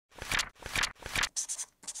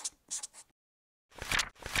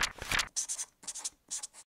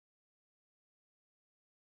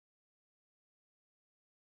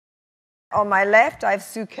On my left, I have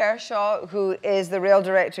Sue Kershaw, who is the Rail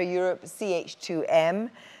Director Europe CH2M.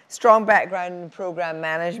 Strong background in program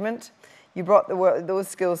management. You brought those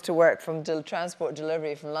skills to work from Transport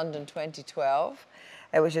Delivery from London 2012,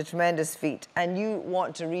 which is a tremendous feat. And you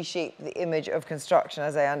want to reshape the image of construction,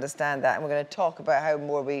 as I understand that. And we're going to talk about how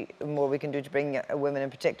more we can do to bring women in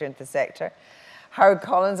particular into the sector. Howard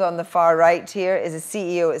Collins on the far right here is a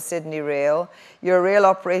CEO at Sydney Rail. You're a rail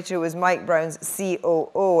operator who was Mike Brown's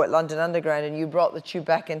COO at London Underground, and you brought the tube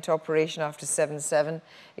back into operation after 7/7.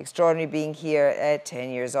 Extraordinary being here 10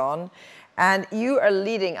 years on. And you are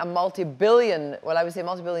leading a multi-billion, well, I would say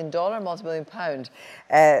multi-billion dollar, multi-billion pound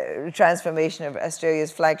transformation of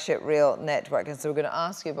Australia's flagship rail network. And so we're going to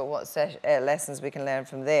ask you about what lessons we can learn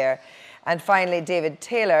from there. And finally, David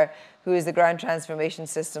Taylor, who is the Ground Transformation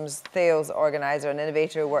Systems sales organizer and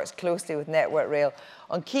innovator who works closely with Network Rail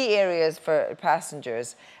on key areas for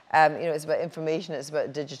passengers. It's about information, it's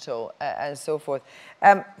about digital, and so forth.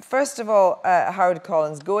 First of all, Howard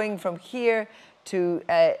Collins, going from here to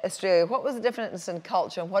Australia, what was the difference in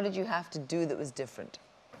culture and what did you have to do that was different?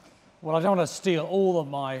 Well, I don't want to steal all of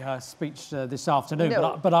my speech this afternoon,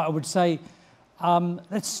 no. but I would say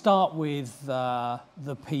let's start with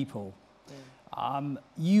the people.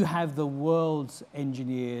 You have the world's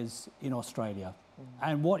engineers in Australia,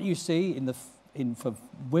 and what you see for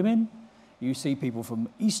women, you see people from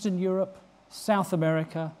Eastern Europe, South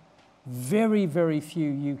America, very, very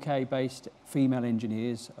few UK-based female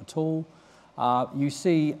engineers at all. You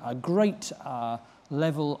see a great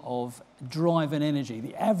level of drive and energy.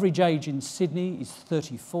 The average age in Sydney is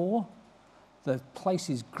 34. The place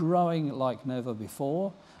is growing like never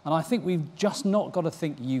before. And I think we've just not got to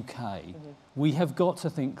think UK. We have got to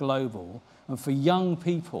think global. And for young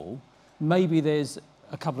people, maybe there's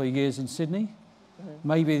a couple of years in Sydney,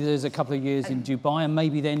 maybe there's a couple of years in Dubai, and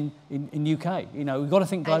maybe then in UK. You know, we've got to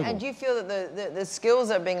think global. And do you feel that the skills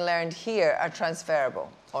that are being learned here are transferable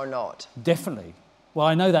or not? Definitely. Well,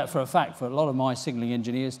 I know that for a fact. For a lot of my signalling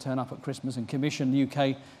engineers turn up at Christmas and commission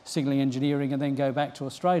UK signalling engineering and then go back to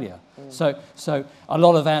Australia. So a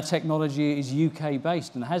lot of our technology is UK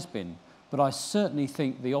based and has been. But I certainly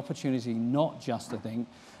think the opportunity not just to think,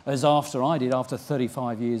 as I did after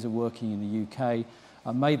 35 years of working in the UK,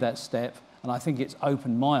 I made that step, and I think it's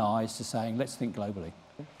opened my eyes to saying, let's think globally.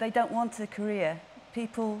 They don't want a career.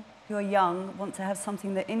 People who are young want to have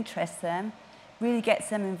something that interests them, really gets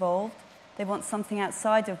them involved. They want something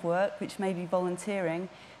outside of work, which may be volunteering.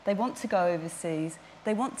 They want to go overseas.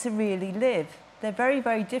 They want to really live. They're very,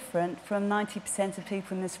 very different from 90% of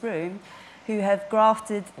people in this room who have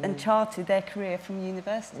grafted and charted their career from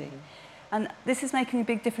university. And this is making a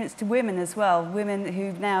big difference to women as well, women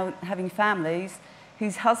who now having families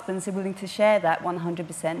whose husbands are willing to share that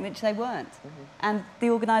 100%, which they weren't. And the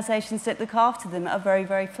organisations that look after them are very,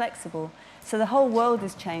 very flexible. So the whole world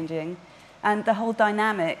is changing, and the whole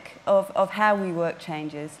dynamic of how we work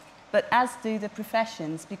changes. But as do the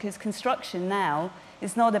professions, because construction now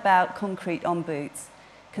is not about concrete on boots.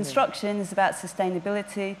 Construction is about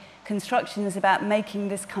sustainability. Construction is about making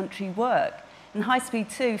this country work. And High Speed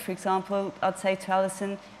 2, for example, I'd say to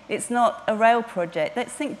Alison, it's not a rail project.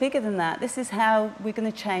 Let's think bigger than that. This is how we're going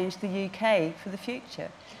to change the UK for the future.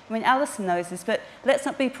 I mean, Alison knows this, but let's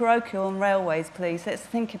not be parochial on railways, please. Let's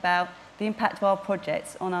think about the impact of our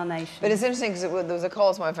projects on our nation. But it's interesting because there was a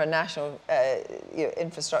call to mind for a national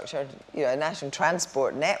infrastructure, a national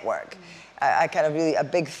transport network. A kind of really a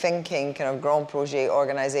big thinking kind of grand projet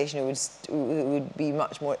organisation who would be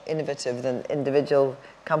much more innovative than individual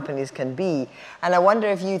companies can be. And I wonder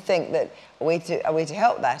if you think that a way to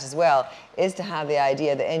help that as well is to have the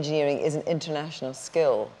idea that engineering is an international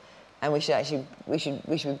skill, and we should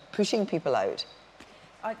be pushing people out.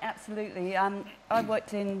 Absolutely. I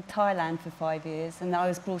worked in Thailand for 5 years, and I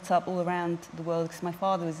was brought up all around the world because my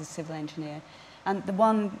father was a civil engineer. And the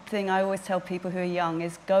one thing I always tell people who are young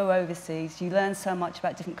is go overseas. You learn so much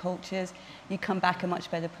about different cultures. You come back a much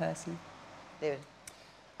better person. David?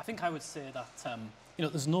 I think I would say that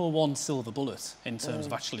there's no one silver bullet in terms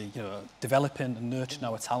of actually developing and nurturing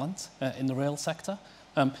our talent in the rail sector.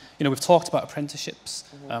 We've talked about apprenticeships.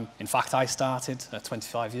 In fact, I started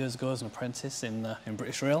 25 years ago as an apprentice in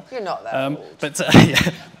British Rail. You're not that old. But yeah,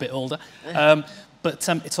 a bit older. But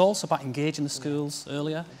it's also about engaging the schools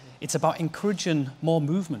earlier. It's about encouraging more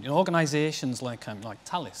movement. Organisations like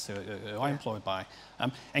Thales, who I'm employed by,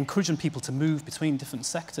 encouraging people to move between different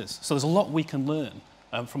sectors. So there's a lot we can learn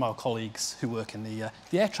from our colleagues who work in the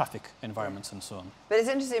air traffic environment and so on. But it's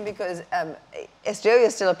interesting because Australia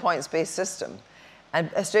is still a points-based system.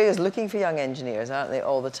 And Australia's looking for young engineers, aren't they,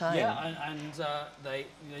 all the time? Yeah, and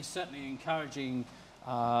they're certainly encouraging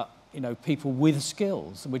people with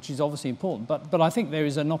skills, which is obviously important. But I think there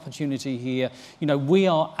is an opportunity here. We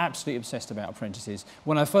are absolutely obsessed about apprentices.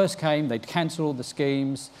 When I first came, they'd cancelled all the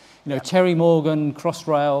schemes. Terry Morgan,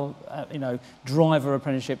 Crossrail, driver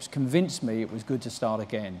apprenticeships convinced me it was good to start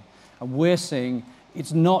again. And we're seeing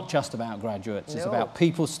it's not just about graduates. It's about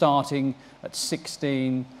people starting at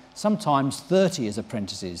 16, sometimes 30 as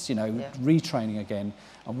apprentices, retraining again.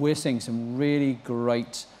 And we're seeing some really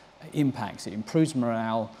great impacts. It improves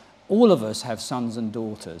morale. All of us have sons and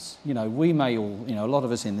daughters. We may all, a lot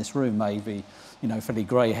of us in this room may be, fairly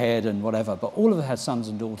grey-haired and whatever, but all of us have sons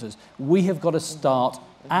and daughters. We have got to start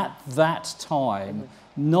at that time,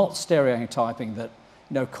 not stereotyping that,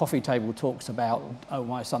 coffee table talks about, oh,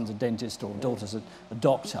 my son's a dentist or daughter's a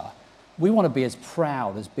doctor. We want to be as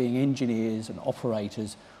proud as being engineers and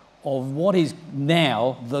operators of what is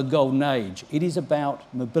now the golden age. It is about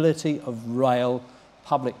mobility of rail,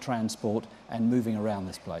 public transport, and moving around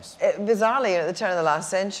this place. Bizarrely, at the turn of the last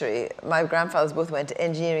century, my grandfathers both went to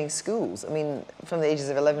engineering schools. I mean, from the ages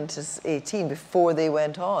of 11 to 18, before they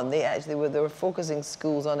went on, they were focusing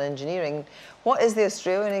schools on engineering. What is the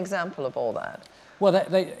Australian example of all that? Well,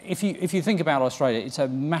 if you think about Australia, it's a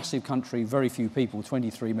massive country, very few people,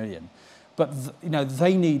 23 million. But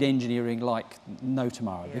they need engineering like no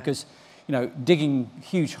tomorrow, because digging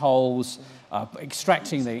huge holes,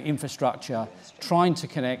 extracting the infrastructure, trying to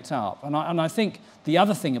connect up. And I think the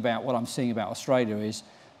other thing about what I'm seeing about Australia is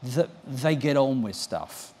that they get on with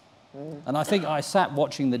stuff. And I think I sat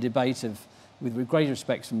watching the debate with great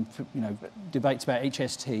respect from debates about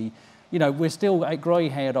HST. We're still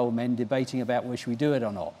grey-haired old men debating about whether we do it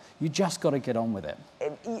or not. You just got to get on with it.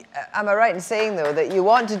 Am I right in saying, though, that you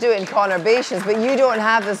want to do it in conurbations, but you don't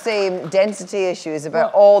have the same density issues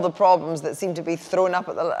about all the problems that seem to be thrown up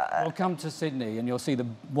at the... Well, come to Sydney and you'll see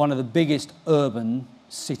one of the biggest urban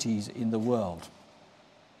cities in the world.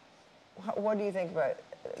 What do you think about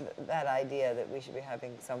that idea that we should be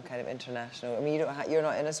having some kind of international... I mean, you're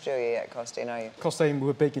not in Australia yet, Costain, are you? Costain,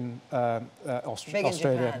 we're big in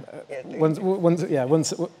Australia.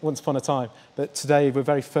 Once upon a time. But today we're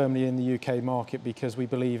very firmly in the UK market because we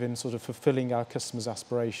believe in sort of fulfilling our customers'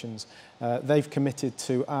 aspirations. They've committed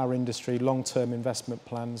to our industry long-term investment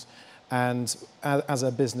plans, and as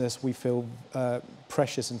a business we feel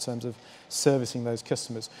precious in terms of servicing those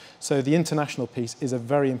customers. So the international piece is a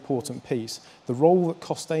very important piece. The role that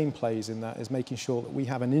Costain plays in that is making sure that we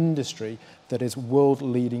have an industry that is world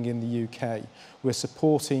leading in the UK. We're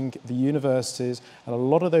supporting the universities, and a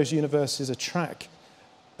lot of those universities attract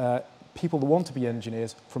people that want to be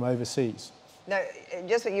engineers from overseas. Now,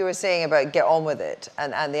 just what you were saying about get on with it,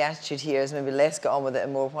 and the attitude here is maybe less get on with it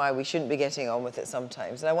and more why we shouldn't be getting on with it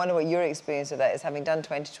sometimes. And I wonder what your experience of that is, having done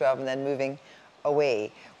 2012 and then moving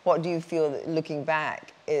away. What do you feel that, looking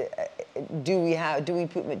back, do we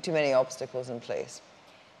put too many obstacles in place?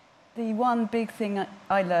 The one big thing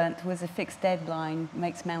I learnt was a fixed deadline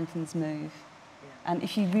makes mountains move. And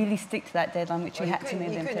if you really stick to that deadline, which you had to in the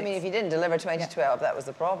Olympics... I mean, if you didn't deliver 2012, that was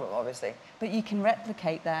the problem, obviously. But you can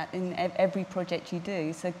replicate that in every project you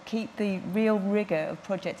do. So keep the real rigour of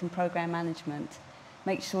project and programme management.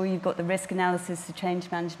 Make sure you've got the risk analysis, the change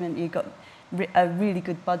management, you've got a really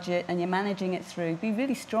good budget, and you're managing it through. Be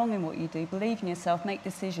really strong in what you do. Believe in yourself, make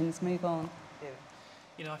decisions, move on.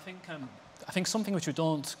 I think something which we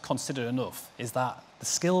don't consider enough is that the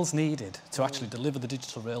skills needed to actually deliver the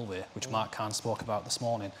digital railway, which Mark Kahn spoke about this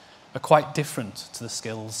morning, are quite different to the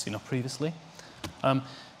skills previously.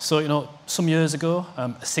 Some years ago,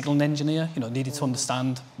 a signalling engineer needed to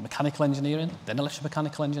understand mechanical engineering, then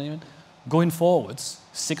electromechanical engineering. Going forwards,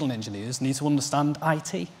 signalling engineers need to understand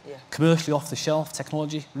IT, commercially off-the-shelf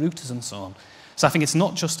technology, routers and so on. So I think it's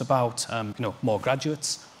not just about more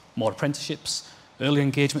graduates, more apprenticeships, early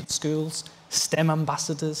engagement with schools, STEM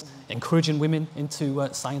ambassadors, encouraging women into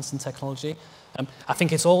science and technology. I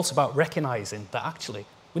think it's also about recognising that actually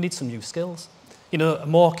we need some new skills. A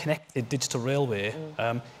more connected digital railway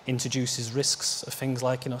introduces risks of things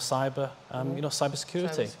like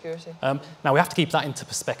cybersecurity. Now we have to keep that into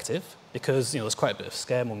perspective because there's quite a bit of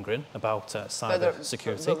scaremongering about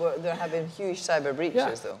cybersecurity. But there have been huge cyber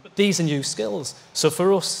breaches, though. But these are new skills. So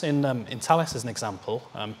for us in Thales, as an example,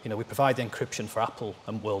 we provide the encryption for Apple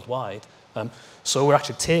worldwide. So we're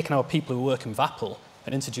actually taking our people who work with Apple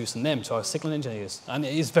and introducing them to our signalling engineers, and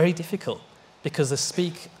it is very difficult because they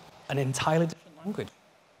speak an entirely different language.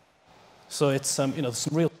 So it's there's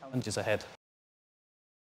some real challenges ahead.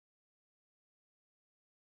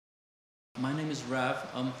 My name is Rav.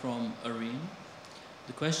 I'm from Areen.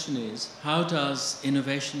 The question is, how does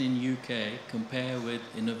innovation in UK compare with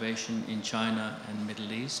innovation in China and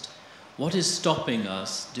Middle East? What is stopping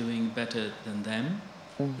us doing better than them?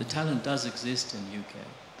 The talent does exist in UK.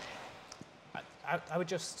 I'd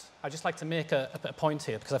just like to make a point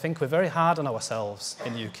here, because I think we're very hard on ourselves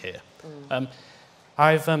in the UK.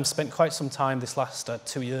 I've spent quite some time this last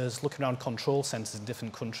 2 years looking around control centres in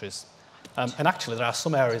different countries. And actually, there are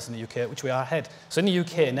some areas in the UK which we are ahead. So in the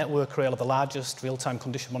UK, Network Rail are the largest real-time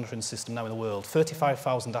condition monitoring system now in the world.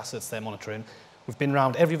 35,000 assets they're monitoring. We've been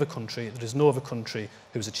around every other country. There is no other country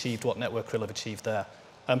who's achieved what Network Rail have achieved there.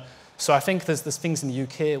 So I think there's things in the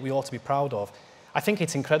UK we ought to be proud of. I think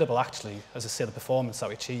it's incredible, actually, as I say, the performance that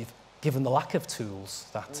we achieve, given the lack of tools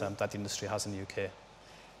that, that the industry has in the UK.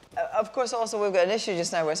 Of course, also, we've got an issue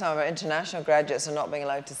just now where some of our international graduates are not being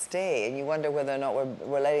allowed to stay, and you wonder whether or not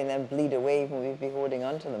we're letting them bleed away when we'd be holding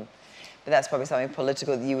on to them. But that's probably something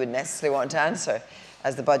political that you would necessarily want to answer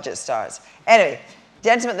as the budget starts. Anyway,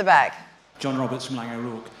 gentleman at the back. John Roberts from Lang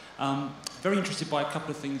O'Rourke. Very interested by a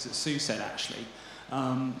couple of things that Sue said, actually.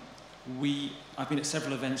 I've been at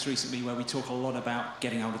several events recently where we talk a lot about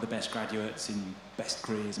getting hold of the best graduates in best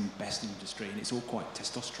careers and best industry, and it's all quite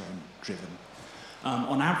testosterone driven.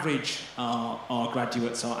 On average, our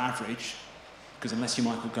graduates are average, because unless you're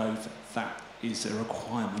Michael Gove, that is a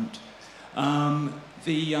requirement.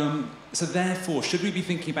 So therefore, should we be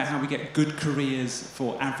thinking about how we get good careers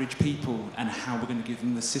for average people and how we're going to give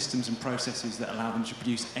them the systems and processes that allow them to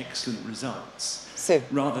produce excellent results,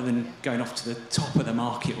 rather than going off to the top of the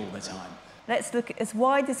market all the time? Let's look as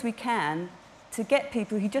wide as we can to get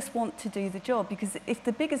people who just want to do the job, because if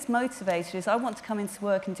the biggest motivator is I want to come into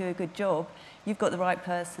work and do a good job, you've got the right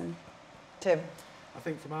person. Tim? I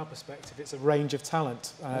think from our perspective, it's a range of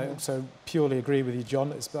talent. So purely agree with you,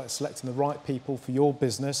 John. It's about selecting the right people for your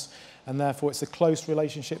business, and therefore it's a close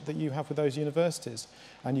relationship that you have with those universities.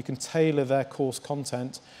 And you can tailor their course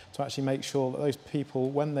content to actually make sure that those people,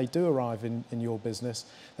 when they do arrive in your business,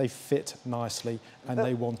 they fit nicely and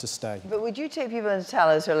they want to stay. But would you take people into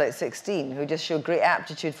Talos who are like 16, who just show great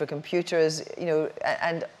aptitude for computers, you know,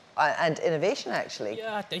 and innovation, actually?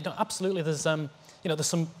 Yeah, you know, absolutely. There's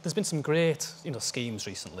there's been some great, schemes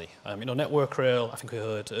recently. Network Rail, I think we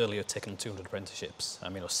heard earlier, taking 200 apprenticeships.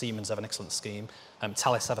 Siemens have an excellent scheme.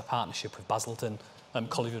 Thales have a partnership with Basildon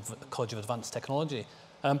College of Advanced Technology.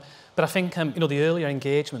 But I think, the earlier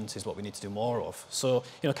engagement is what we need to do more of. So,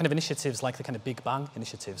 kind of initiatives like the kind of Big Bang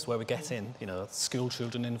initiatives where we get in, school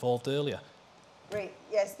children involved earlier. Great.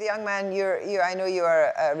 Yes, the young man, I know you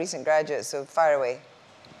are a recent graduate, so fire away.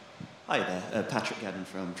 Hi there, Patrick Gannon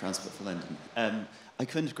from Transport for London. I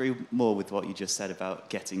couldn't agree more with what you just said about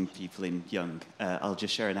getting people in young. I'll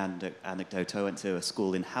just share an anecdote. I went to a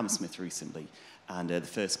school in Hammersmith recently, and the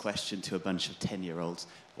first question to a bunch of 10-year-olds,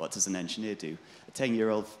 what does an engineer do? A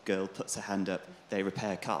 10-year-old girl puts her hand up, they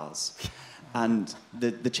repair cars. And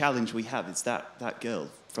the challenge we have is that girl,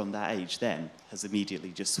 from that age then, has immediately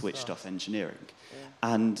just switched off engineering.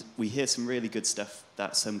 Yeah. And we hear some really good stuff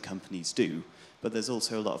that some companies do, but there's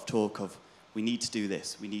also a lot of talk of, we need to do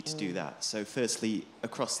this, we need to do that. So firstly,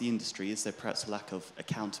 across the industry, is there perhaps a lack of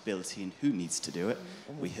accountability in who needs to do it?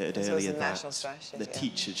 We heard earlier that the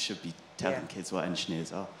teachers should be telling kids what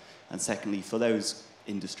engineers are. And secondly, for those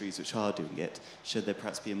industries which are doing it, should there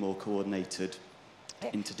perhaps be a more coordinated,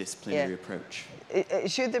 interdisciplinary approach?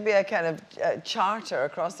 Should there be a kind of charter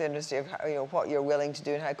across the industry of how, what you're willing to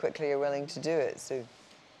do and how quickly you're willing to do it, Sue?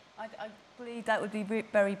 I believe that would be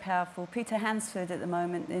very powerful. Peter Hansford at the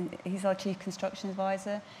moment, he's our Chief Construction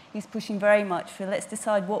Advisor. He's pushing very much for let's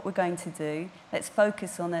decide what we're going to do, let's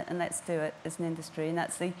focus on it and let's do it as an industry. And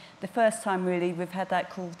that's the first time really we've had that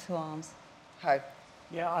call to arms. How?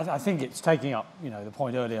 Yeah, I think it's taking up, the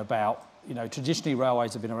point earlier about, traditionally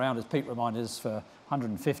railways have been around, as Pete reminded us, for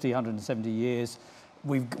 150, 170 years.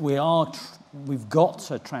 We've got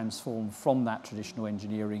to transform from that traditional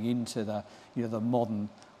engineering into the modern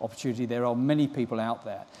opportunity. There are many people out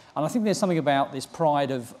there. And I think there's something about this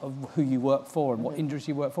pride of who you work for and what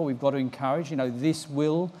industry you work for. We've got to encourage, this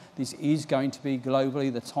is going to be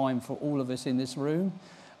globally the time for all of us in this room.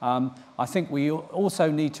 I think we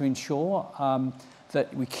also need to ensure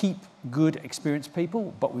that we keep good, experienced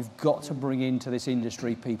people, but we've got to bring into this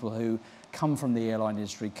industry people who come from the airline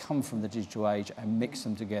industry, come from the digital age, and mix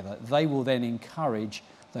them together. They will then encourage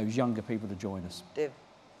those younger people to join us. Dave?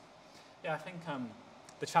 Yeah, I think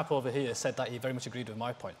the chap over here said that he very much agreed with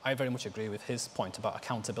my point. I very much agree with his point about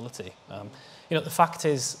accountability. The fact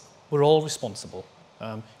is, we're all responsible.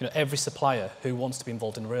 Every supplier who wants to be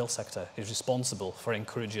involved in the rail sector is responsible for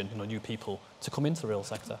encouraging new people to come into the rail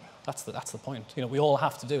sector. That's the point. We all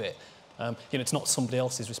have to do it. It's not somebody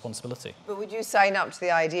else's responsibility. But would you sign up to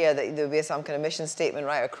the idea that there would be some kind of mission statement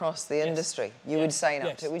right across the industry? You would sign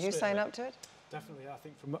up to it. Would you sign up to it? Definitely, I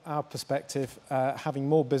think from our perspective, having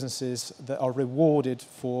more businesses that are rewarded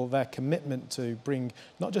for their commitment to bring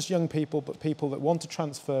not just young people, but people that want to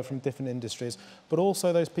transfer from different industries, but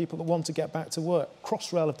also those people that want to get back to work.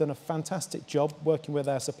 Crossrail have done a fantastic job working with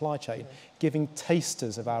their supply chain, giving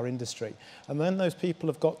tasters of our industry. And then those people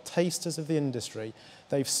have got tasters of the industry,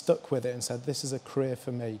 they've stuck with it and said, this is a career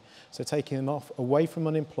for me. So taking them away from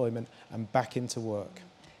unemployment and back into work.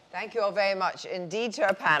 Thank you all very much indeed to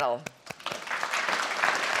our panel.